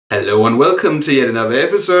Hello and welcome to yet another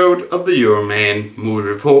episode of the Euroman Movie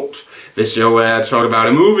Report. This show where I talk about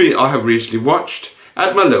a movie I have recently watched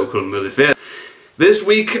at my local movie theatre. This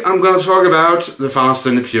week I'm going to talk about The Fast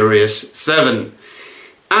and the Furious 7.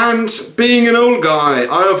 And being an old guy,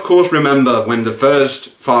 I of course remember when the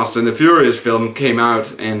first Fast and the Furious film came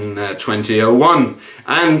out in 2001.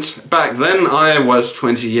 And back then I was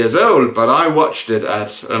 20 years old, but I watched it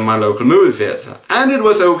at my local movie theatre. And it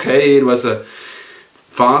was okay, it was a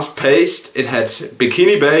fast-paced, it had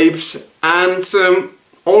bikini babes, and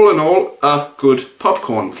all in all a good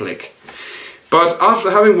popcorn flick. But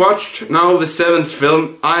after having watched now the 7th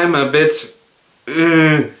film, I'm a bit...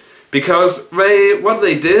 because what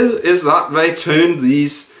they did is that they turned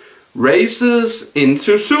these racers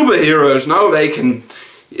into superheroes. Now they can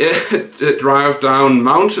drive down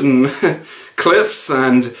mountain cliffs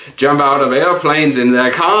and jump out of airplanes in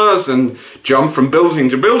their cars and jump from building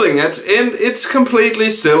to building. And it's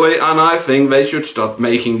completely silly, and I think they should stop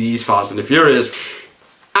making these Fast and the Furious.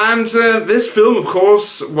 And this film, of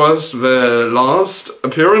course, was the last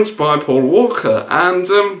appearance by Paul Walker, and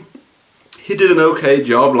he did an okay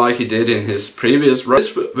job like he did in his previous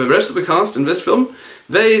race. The rest of the cast in this film,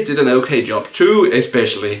 they did an okay job too,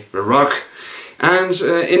 especially The Rock. And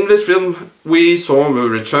in this film we saw the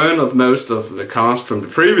return of most of the cast from the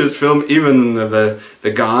previous film. Even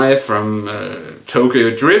the guy from Tokyo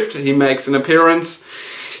Drift, he makes an appearance.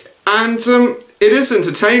 And it is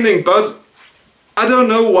entertaining, but I don't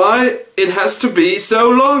know why it has to be so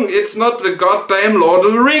long. It's not the goddamn Lord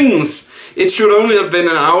of the Rings. It should only have been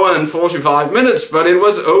 1 hour and 45 minutes, but it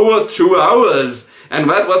was over 2 hours, and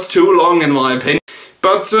that was too long in my opinion.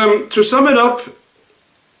 But to sum it up,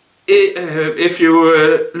 if you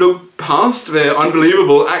look past the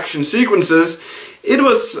unbelievable action sequences, it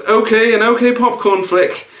was okay, an okay popcorn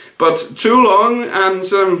flick, but too long, and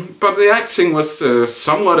but the acting was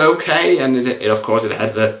somewhat okay, and it of course it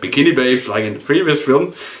had the bikini babes like in the previous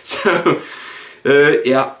film. So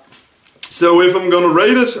yeah. So if I'm gonna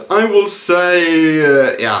rate it, I will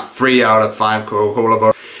say, yeah, 3 out of 5 Coca-Cola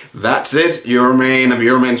bottles. That's it, Euroman of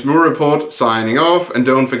Euroman's Movie Report signing off. And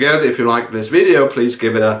don't forget, if you like this video, please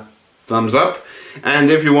give it a thumbs up. And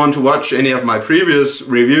if you want to watch any of my previous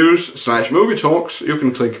reviews / movie talks, you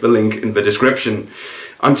can click the link in the description.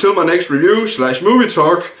 Until my next review / movie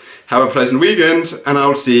talk, have a pleasant weekend, and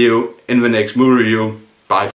I'll see you in the next movie review. Bye.